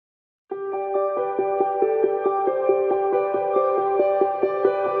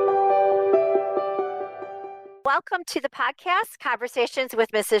welcome to the podcast, Conversations with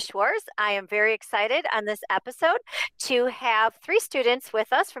Mrs. Schwartz. I am very excited on this episode to have three students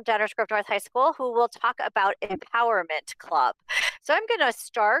with us from Downers Grove North High School who will talk about Empowerment Club. So I'm going to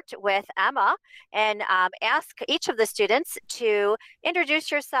start with Emma and ask each of the students to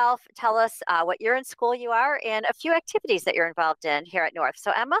introduce yourself, tell us what year in school you are, and a few activities that you're involved in here at North.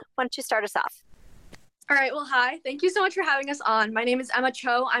 So Emma, why don't you start us off? All right, well, hi. Thank you so much for having us on. My name is Emma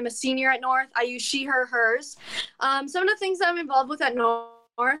Cho. I'm a senior at North. I use she, her, hers. Some of the things that I'm involved with at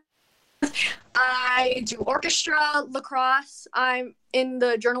North, I do orchestra, lacrosse. I'm in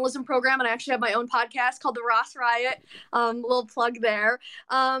the journalism program, and I actually have my own podcast called The Ross Riot. Little plug there.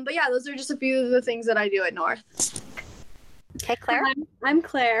 But yeah, those are just a few of the things that I do at North. Okay, Claire. I'm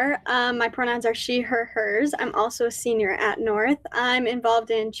Claire. My pronouns are she, her, hers. I'm also a senior at North. I'm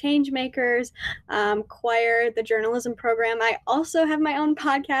involved in Changemakers, choir, the journalism program. I also have my own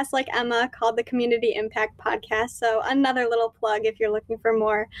podcast like Emma called the Community Impact Podcast. So another little plug if you're looking for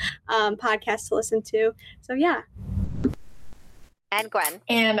more podcasts to listen to. So yeah. And Gwen.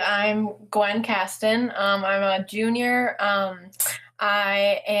 And I'm Gwen Caston. I'm a junior.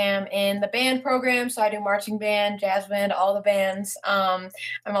 I am in the band program, so I do marching band, jazz band, all the bands. I'm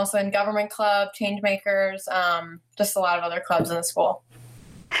also in government club, Changemakers, just a lot of other clubs in the school.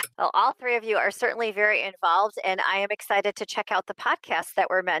 Well, all three of you are certainly very involved, and I am excited to check out the podcasts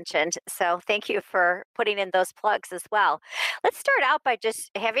that were mentioned. So thank you for putting in those plugs as well. Let's start out by just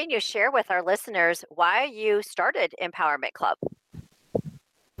having you share with our listeners why you started Empowerment Club.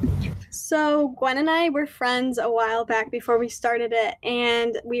 So Gwen and I were friends a while back before we started it,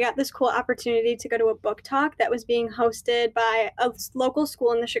 and we got this cool opportunity to go to a book talk that was being hosted by a local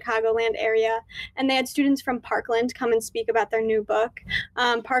school in the Chicagoland area, and they had students from Parkland come and speak about their new book.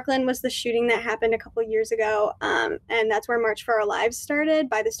 Parkland was the shooting that happened a couple years ago, and that's where March for Our Lives started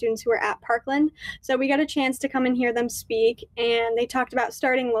by the students who were at Parkland. So we got a chance to come and hear them speak, and they talked about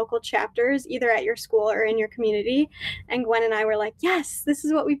starting local chapters either at your school or in your community, and Gwen and I were like, yes, this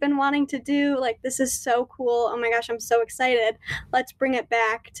is what we've been wanting to do. Like, this is so cool. Oh my gosh, I'm so excited. Let's bring it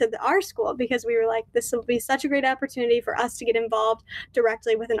back to our school, because we were like, this will be such a great opportunity for us to get involved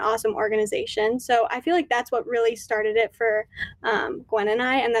directly with an awesome organization. So I feel like that's what really started it for Gwen and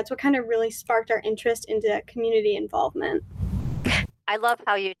I, and that's what kind of really sparked our interest into community involvement. I love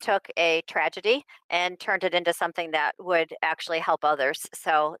how you took a tragedy and turned it into something that would actually help others.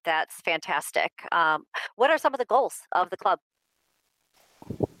 So that's fantastic. What are some of the goals of the club?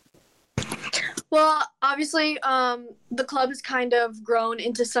 Well, obviously, the club has kind of grown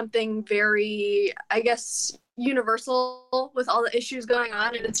into something very, I guess, universal with all the issues going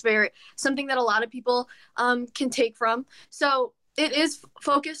on, and it's something that a lot of people can take from. So it is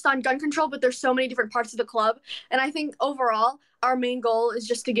focused on gun control, but there's so many different parts of the club, and I think overall our main goal is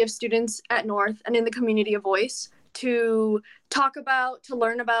just to give students at North and in the community a voice to talk about, to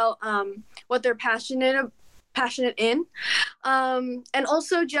learn about what they're passionate in, and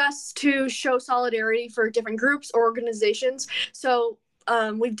also just to show solidarity for different groups or organizations. So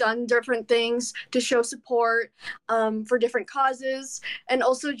we've done different things to show support for different causes, and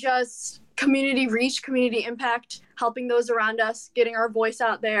also just community reach, community impact, helping those around us, getting our voice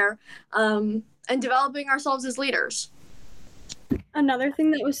out there, and developing ourselves as leaders. Another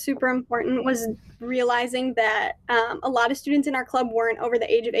thing that was super important was realizing that a lot of students in our club weren't over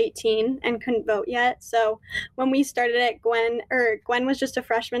the age of 18 and couldn't vote yet. So when we started it, Gwen was just a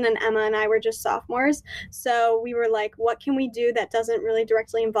freshman and Emma and I were just sophomores. So we were like, what can we do that doesn't really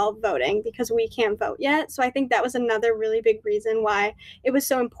directly involve voting, because we can't vote yet? So I think that was another really big reason why it was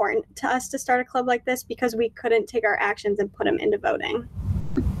so important to us to start a club like this, because we couldn't take our actions and put them into voting.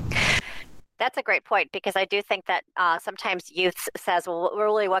 That's a great point, because I do think that sometimes youth says, well,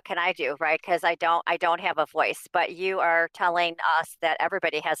 really, what can I do, right? Because I don't have a voice. But you are telling us that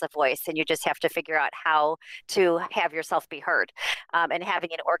everybody has a voice, and you just have to figure out how to have yourself be heard. And having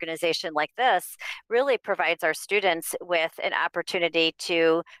an organization like this really provides our students with an opportunity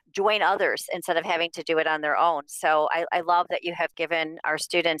to join others instead of having to do it on their own. So I love that you have given our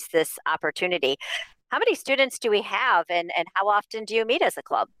students this opportunity. How many students do we have, and how often do you meet as a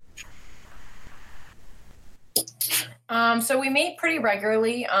club? So we meet pretty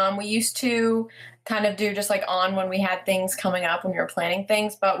regularly. We used to kind of do just like on when we had things coming up when we were planning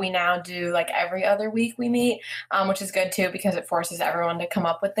things, but we now do like every other week we meet, which is good too, because it forces everyone to come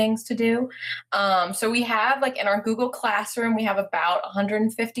up with things to do. So we have like in our Google Classroom, we have about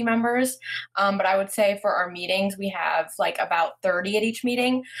 150 members. But I would say for our meetings, we have like about 30 at each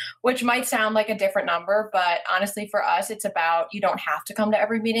meeting, which might sound like a different number, but honestly for us, it's about, you don't have to come to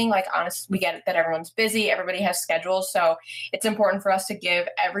every meeting. Like honestly, we get that everyone's busy, everybody has schedules. So it's important for us to give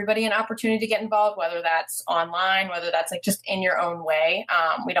everybody an opportunity to get involved, whether that's online, whether that's like just in your own way.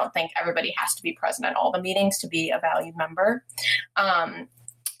 We don't think everybody has to be present at all the meetings to be a valued member.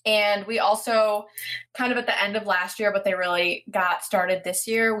 And we also kind of at the end of last year, but they really got started this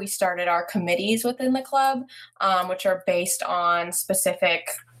year, we started our committees within the club, which are based on specific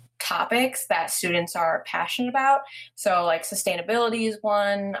topics that students are passionate about. So like sustainability is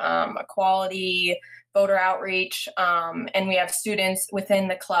one, equality, voter outreach, and we have students within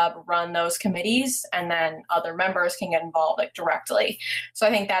the club run those committees, and then other members can get involved like directly. So I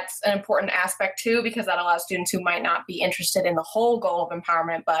think that's an important aspect too, because that allows students who might not be interested in the whole goal of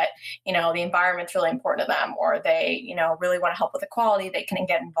empowerment, but the environment's really important to them, or they really want to help with equality, they can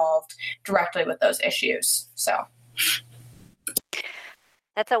get involved directly with those issues. So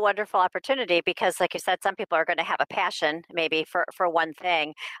that's a wonderful opportunity because, like you said, some people are going to have a passion maybe for one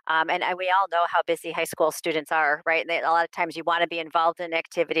thing. And we all know how busy high school students are, right? And a lot of times you want to be involved in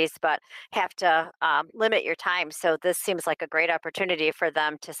activities, but have to limit your time. So this seems like a great opportunity for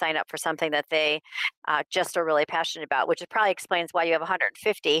them to sign up for something that they just are really passionate about, which probably explains why you have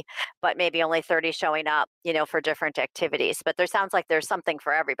 150, but maybe only 30 showing up, for different activities. But there sounds like there's something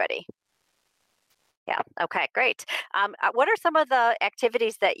for everybody. Yeah. Okay, great. What are some of the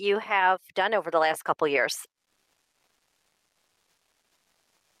activities that you have done over the last couple years?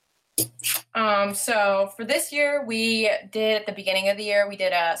 So for this year, at the beginning of the year, we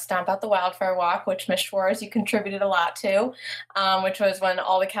did a Stomp Out the Wildfire Walk, which Ms. Schwartz, you contributed a lot to, which was when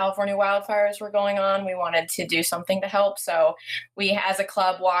all the California wildfires were going on. We wanted to do something to help. So we, as a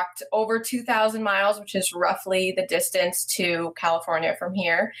club, walked over 2,000 miles, which is roughly the distance to California from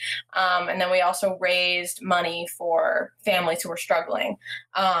here. And then we also raised money for families who were struggling.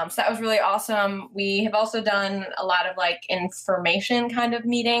 So that was really awesome. We have also done a lot of like information kind of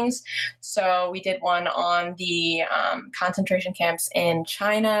meetings. So we did one on the concentration camps in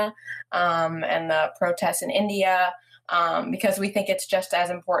China and the protests in India, because we think it's just as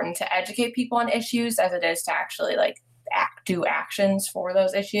important to educate people on issues as it is to actually like do actions for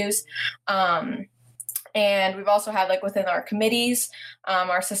those issues. And we've also had like within our committees,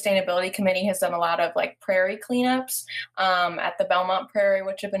 our sustainability committee has done a lot of like prairie cleanups at the Belmont Prairie,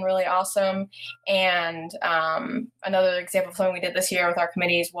 which have been really awesome. And another example of something we did this year with our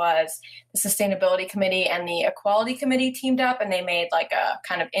committees was the sustainability committee and the equality committee teamed up, and they made like a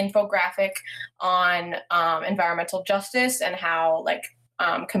kind of infographic on environmental justice and how like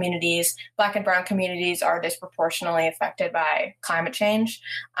communities, Black and Brown communities, are disproportionately affected by climate change.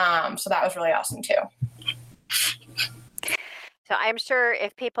 So that was really awesome too. So I'm sure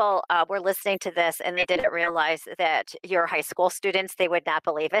if people were listening to this and they didn't realize that you're high school students, they would not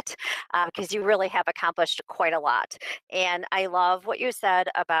believe it because you really have accomplished quite a lot. And I love what you said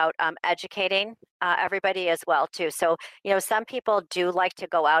about educating everybody as well too. So some people do like to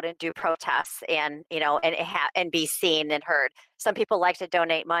go out and do protests and and be seen and heard. Some people like to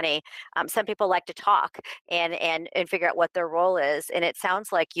donate money. Some people like to talk and figure out what their role is. And it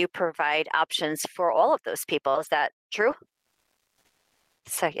sounds like you provide options for all of those people. Is that true?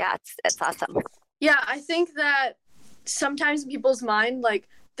 So yeah, it's awesome. Yeah, I think that sometimes in people's mind, like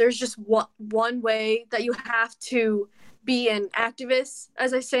there's just one way that you have to be an activist,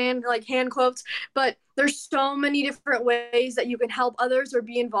 as I say in like hand quotes, but there's so many different ways that you can help others or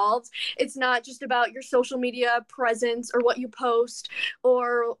be involved. It's not just about your social media presence or what you post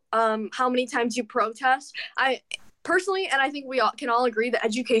or how many times you protest. I personally, and I think we all can all agree, the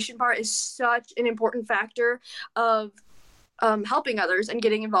education part is such an important factor of helping others and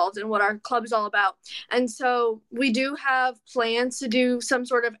getting involved in what our club is all about. And so we do have plans to do some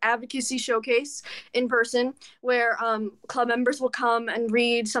sort of advocacy showcase in person where club members will come and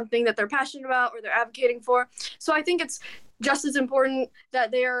read something that they're passionate about or they're advocating for. So I think it's just as important that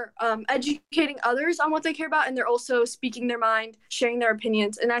they're educating others on what they care about, and they're also speaking their mind, sharing their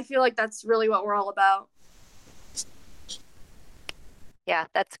opinions. And I feel like that's really what we're all about. Yeah,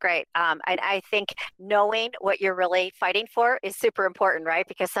 that's great. I think knowing what you're really fighting for is super important, right?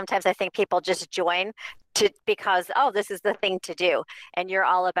 Because sometimes I think people just join because, this is the thing to do. And you're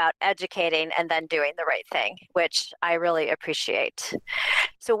all about educating and then doing the right thing, which I really appreciate.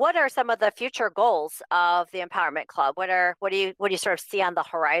 So what are some of the future goals of the Empowerment Club? What do you sort of see on the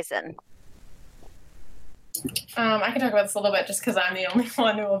horizon? I can talk about this a little bit just because I'm the only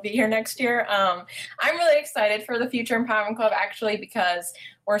one who will be here next year. I'm really excited for the Future Empowerment Club, actually, because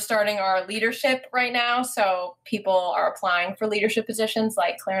we're starting our leadership right now. So people are applying for leadership positions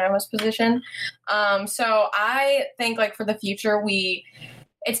like Claire and Emma's position. So I think like for the future, we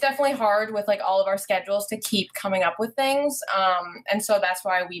it's definitely hard with like all of our schedules to keep coming up with things. And so that's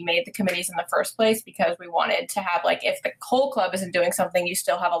why we made the committees in the first place, because we wanted to have like, if the whole club isn't doing something, you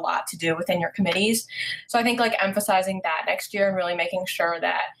still have a lot to do within your committees. So I think like emphasizing that next year and really making sure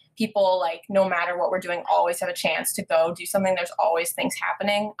that people, like, no matter what we're doing, always have a chance to go do something. There's always things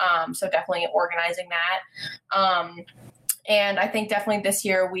happening. So definitely organizing that. And I think definitely this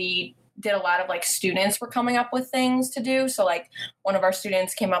year we did a lot of like students were coming up with things to do. So like one of our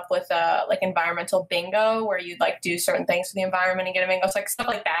students came up with a like environmental bingo where you'd like do certain things for the environment and get a bingo. So like stuff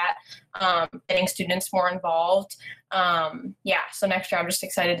like that, getting students more involved. So next year I'm just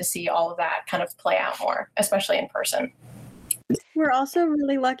excited to see all of that kind of play out more, especially in person. We're also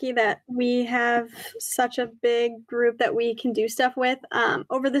really lucky that we have such a big group that we can do stuff with.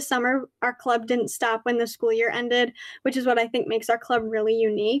 Over the summer, our club didn't stop when the school year ended, which is what I think makes our club really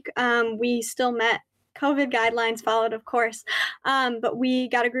unique. We still met. COVID guidelines followed, of course, but we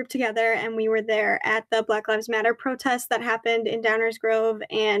got a group together and we were there at the Black Lives Matter protest that happened in Downers Grove,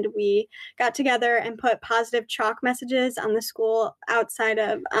 and we got together and put positive chalk messages on the school outside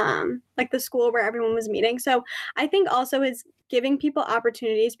of like the school where everyone was meeting. So I think also is giving people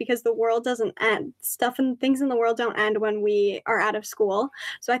opportunities, because the world doesn't end. Stuff and things in the world don't end when we are out of school.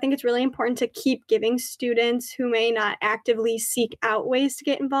 So I think it's really important to keep giving students who may not actively seek out ways to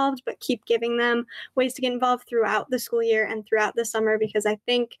get involved, but keep giving them ways to get involved throughout the school year and throughout the summer, because I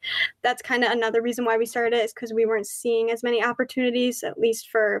think that's kind of another reason why we started it, is because we weren't seeing as many opportunities, at least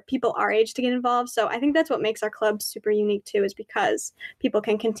for people our age, to get involved. So I think that's what makes our club super unique too, is because people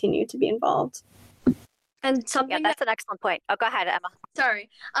can continue to be involved. And something that's an excellent point. Oh, go ahead, Emma.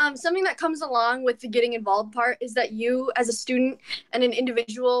 Sorry. Something that comes along with the getting involved part is that you as a student and an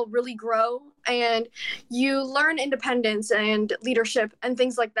individual really grow, and you learn independence and leadership and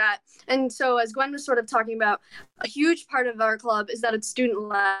things like that. And so, as Gwen was sort of talking about, a huge part of our club is that it's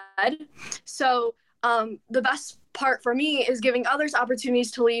student-led. So the best part for me is giving others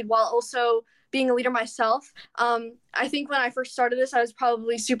opportunities to lead while also being a leader myself. I think when I first started this, I was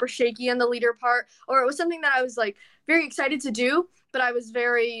probably super shaky on the leader part, or it was something that I was like very excited to do, but I was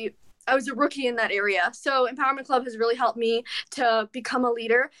a rookie in that area. So Empowerment Club has really helped me to become a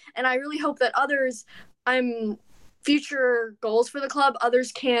leader. And I really hope that future goals for the club,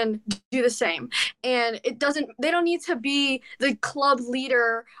 others can do the same. And they don't need to be the club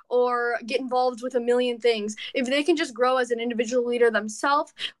leader or get involved with a million things. If they can just grow as an individual leader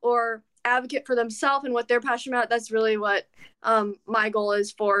themselves, or advocate for themselves and what they're passionate about, that's really what my goal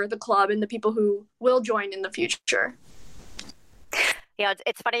is for the club and the people who will join in the future. You know,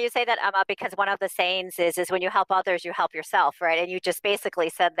 it's funny you say that, Emma, because one of the sayings is when you help others, you help yourself, right? And you just basically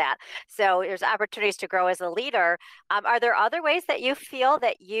said that. So there's opportunities to grow as a leader. Are there other ways that you feel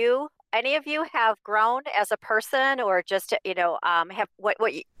that any of you have grown as a person, or just, have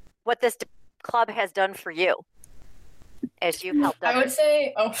what this club has done for you as you've helped others? I would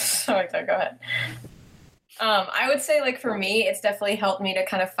say, sorry, go ahead. I would say, like, for me, it's definitely helped me to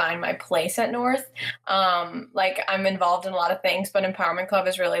kind of find my place at North. Like, I'm involved in a lot of things, but Empowerment Club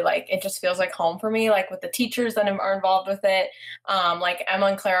is really, like, it just feels like home for me, like, with the teachers that are involved with it. Like, Emma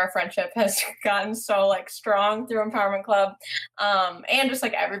and Claire, our friendship has gotten so, like, strong through Empowerment Club. And just,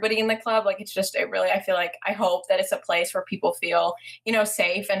 like, everybody in the club, like, I feel like, I hope that it's a place where people feel,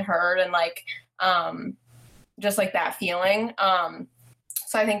 safe and heard, and, like, just, like, that feeling.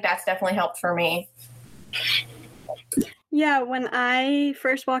 So I think that's definitely helped for me. Yeah, when I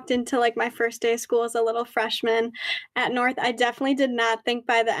first walked into like my first day of school as a little freshman at North, I definitely did not think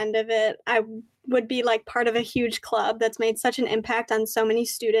by the end of it I would be like part of a huge club that's made such an impact on so many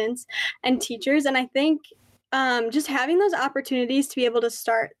students and teachers. And I think just having those opportunities to be able to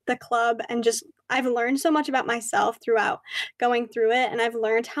start the club, and just I've learned so much about myself throughout going through it, and I've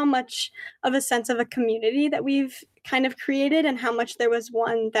learned how much of a sense of a community that we've kind of created, and how much there was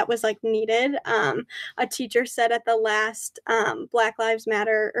one that was like needed. A teacher said at the last Black Lives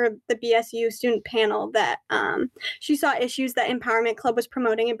Matter, or the BSU student panel, that she saw issues that Empowerment Club was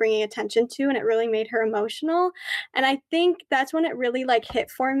promoting and bringing attention to, and it really made her emotional. And I think that's when it really like hit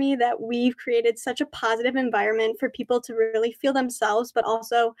for me that we've created such a positive environment for people to really feel themselves, but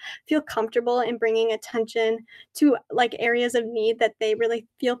also feel comfortable in bringing attention to like areas of need that they really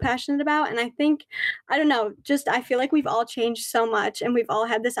feel passionate about. And I think, I don't know, I feel like we've all changed so much, and we've all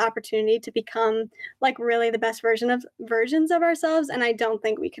had this opportunity to become like really the best versions of ourselves. And I don't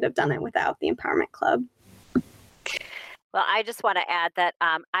think we could have done it without the Empowerment Club. Well, I just want to add that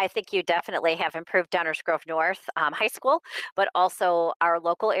I think you definitely have improved Downers Grove North High School, but also our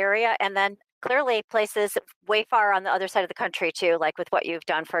local area. And then clearly places way far on the other side of the country too, like with what you've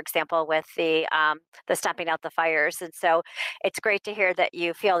done, for example, with the stomping out the fires. And so it's great to hear that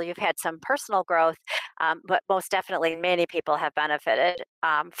you feel you've had some personal growth, but most definitely many people have benefited.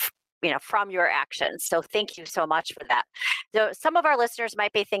 From your actions. So thank you so much for that. So some of our listeners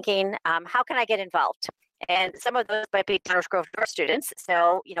might be thinking, how can I get involved? And some of those might be Downers Grove North students.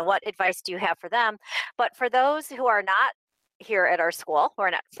 So, what advice do you have for them? But for those who are not here at our school, who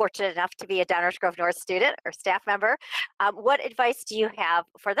are not fortunate enough to be a Downers Grove North student or staff member, what advice do you have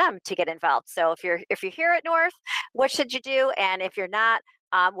for them to get involved? So if you're here at North, what should you do? And if you're not,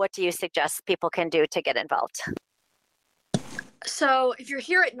 what do you suggest people can do to get involved? So if you're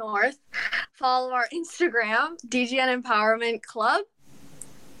here at North, follow our Instagram, DGN Empowerment Club.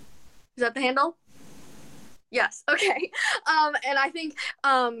 Is that the handle? Yes. Okay. And I think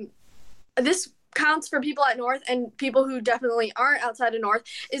this counts for people at North and people who definitely aren't outside of North,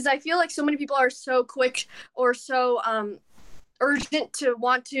 is I feel like so many people are so quick or so urgent to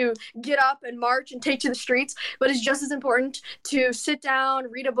want to get up and march and take to the streets, but it's just as important to sit down,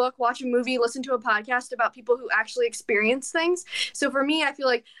 read a book, watch a movie, listen to a podcast about people who actually experience things. So for me, I feel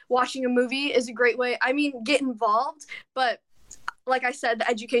like watching a movie is a great way. I mean, get involved, but like I said, the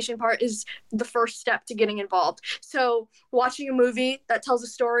education part is the first step to getting involved. So watching a movie that tells a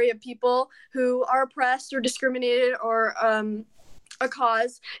story of people who are oppressed or discriminated or a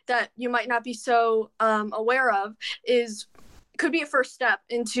cause that you might not be so aware of could be a first step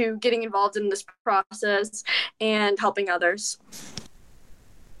into getting involved in this process and helping others.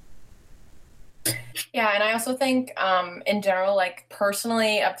 Yeah, and I also think in general, like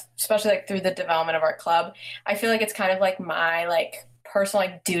personally, especially like through the development of our club, I feel like it's kind of like my like personal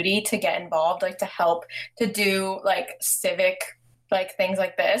like duty to get involved, like to help to do like civic like things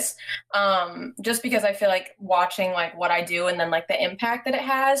like this, just because I feel like watching like what I do and then like the impact that it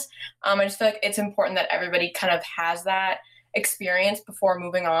has, I just feel like it's important that everybody kind of has that experience before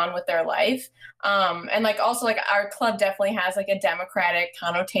moving on with their life. And like also like our club definitely has like a democratic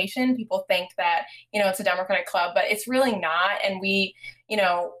connotation. People think that, it's a democratic club, but it's really not. And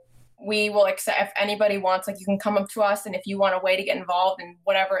we will accept, if anybody wants, like you can come up to us, and if you want a way to get involved in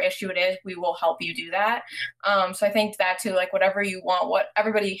whatever issue it is, we will help you do that. So I think that too, like whatever you want, what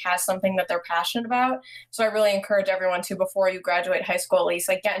everybody has something that they're passionate about. So I really encourage everyone to, before you graduate high school, at least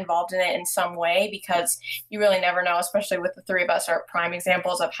like get involved in it in some way, because you really never know, especially with the three of us are prime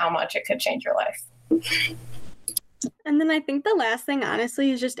examples of how much it could change your life. And then I think the last thing,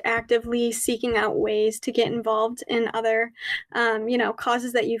 honestly, is just actively seeking out ways to get involved in other,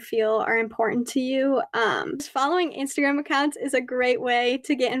 causes that you feel are important to you. Following Instagram accounts is a great way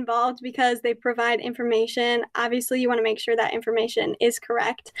to get involved because they provide information. Obviously, you want to make sure that information is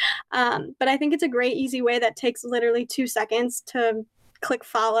correct. But I think it's a great, easy way that takes literally 2 seconds to click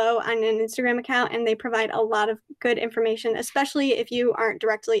follow on an Instagram account, and they provide a lot of good information, especially if you aren't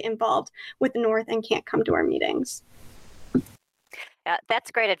directly involved with North and can't come to our meetings. That's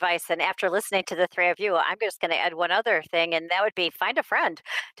great advice. And after listening to the three of you, I'm just going to add one other thing, and that would be find a friend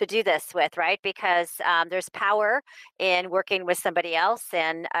to do this with, right? Because there's power in working with somebody else,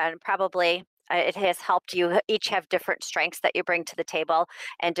 and probably it has helped you. Each have different strengths that you bring to the table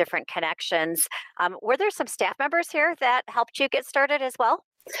and different connections. Were there some staff members here that helped you get started as well?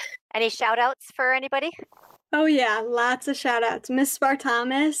 Any shout outs for anybody? Oh yeah, lots of shout outs. Miss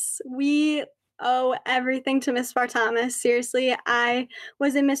Spartamas, we owe everything to Miss Spartamas. Seriously, I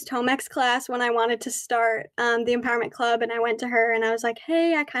was in Miss Tomek's class when I wanted to start the Empowerment Club, and I went to her and I was like,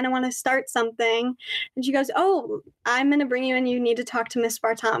 hey, I kind of want to start something. And she goes, oh, I'm going to bring you in. You need to talk to Miss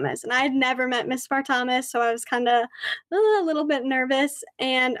Spartamas. And I had never met Miss Spartamas, so I was kind of a little bit nervous.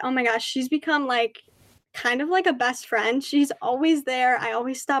 And oh my gosh, she's become kind of like a best friend. She's always there. I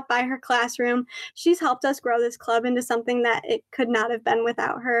always stop by her classroom. She's helped us grow this club into something that it could not have been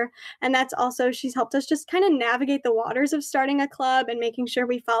without her. And that's also, she's helped us just kind of navigate the waters of starting a club and making sure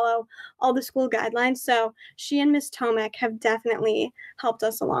we follow all the school guidelines. So she and Miss Tomek have definitely helped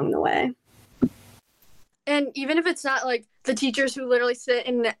us along the way. And even if it's not like the teachers who literally sit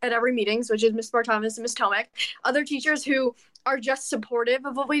at every meetings, which is Miss Spartamas and Miss Tomek, other teachers who are just supportive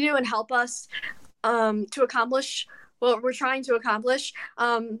of what we do and help us to accomplish what we're trying to accomplish.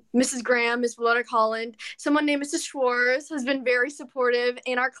 Mrs. Graham, Ms. Vladek Holland, someone named Mrs. Schwartz has been very supportive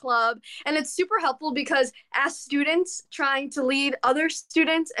in our club. And it's super helpful because as students trying to lead other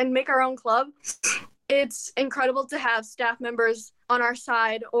students and make our own club, it's incredible to have staff members on our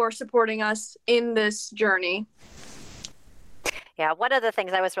side or supporting us in this journey. Yeah, one of the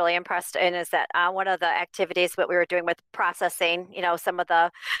things I was really impressed in is that one of the activities that we were doing with processing, some of the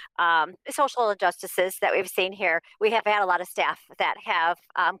social injustices that we've seen here, we have had a lot of staff that have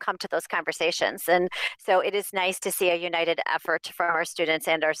come to those conversations, and so it is nice to see a united effort from our students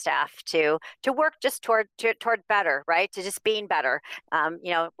and our staff to work just toward better, right? To just being better.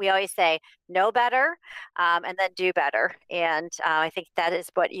 We always say know better and then do better, and I think that is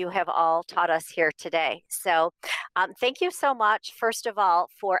what you have all taught us here today. So thank you so much, first of all,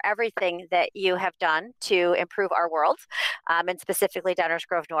 for everything that you have done to improve our world, and specifically Downers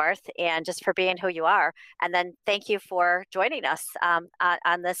Grove North, and just for being who you are. And then thank you for joining us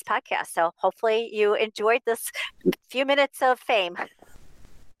on this podcast. So hopefully you enjoyed this few minutes of fame.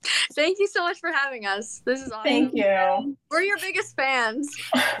 Thank you so much for having us. This is awesome. Thank you. We're your biggest fans.